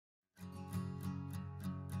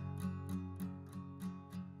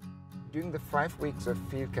During the 5 weeks of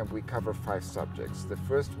field camp, we cover 5 subjects. The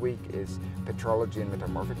first week is petrology and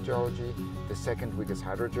metamorphic geology. The second week is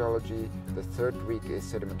hydrogeology. The third week is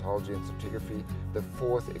sedimentology and stratigraphy. The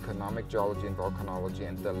fourth, economic geology and volcanology.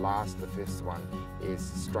 And the last, the fifth one, is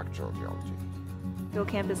structural geology. Field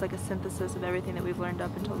camp is like a synthesis of everything that we've learned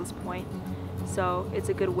up until this point. So it's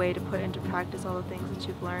a good way to put into practice all the things that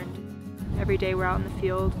you've learned. Every day we're out in the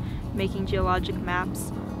field making geologic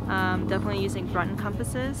maps, definitely using Brunton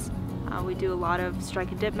compasses. We do a lot of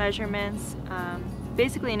strike and dip measurements.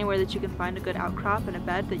 Basically anywhere that you can find a good outcrop and a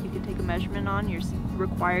bed that you can take a measurement on, you're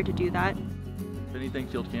required to do that. If anything,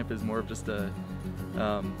 field camp is more of just a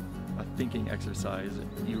thinking exercise.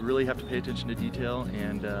 You really have to pay attention to detail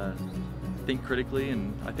and think critically,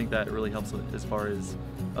 and I think that really helps as far as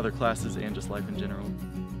other classes and just life in general.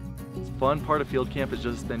 The fun part of field camp has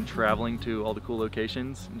just been traveling to all the cool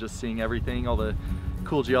locations and just seeing everything, all the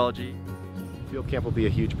cool geology. Field camp will be a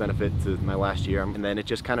huge benefit to my last year, and then it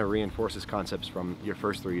just kind of reinforces concepts from your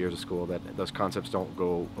first 3 years of school, that those concepts don't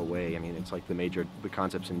go away. I mean, it's like the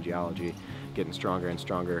concepts in geology getting stronger and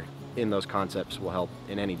stronger in those concepts will help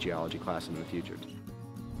in any geology class in the future.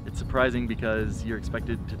 It's surprising because you're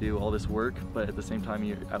expected to do all this work, but at the same time,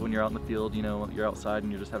 when you're out in the field, you know, you're outside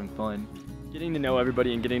and you're just having fun. Getting to know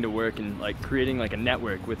everybody and getting to work and like creating like a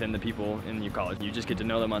network within the people in your college. You just get to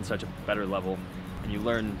know them on such a better level, and you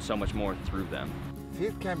learn so much more through them.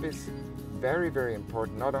 Field camp is very, very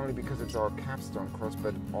important, not only because it's our capstone course,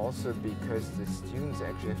 but also because the students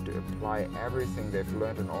actually have to apply everything they've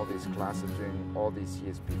learned in all these classes during all these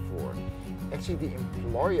years before. Actually, the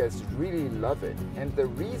employers really love it, and the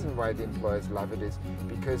reason why the employers love it is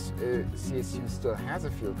because CSU still has a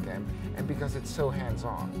field camp, and because it's so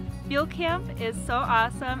hands-on. Field camp is so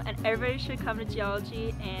awesome, and everybody should come to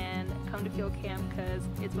geology and come to field camp because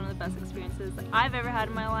it's one of the best experiences that I've ever had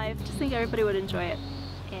in my life. Just think everybody would enjoy it,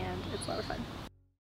 and it's a lot of fun.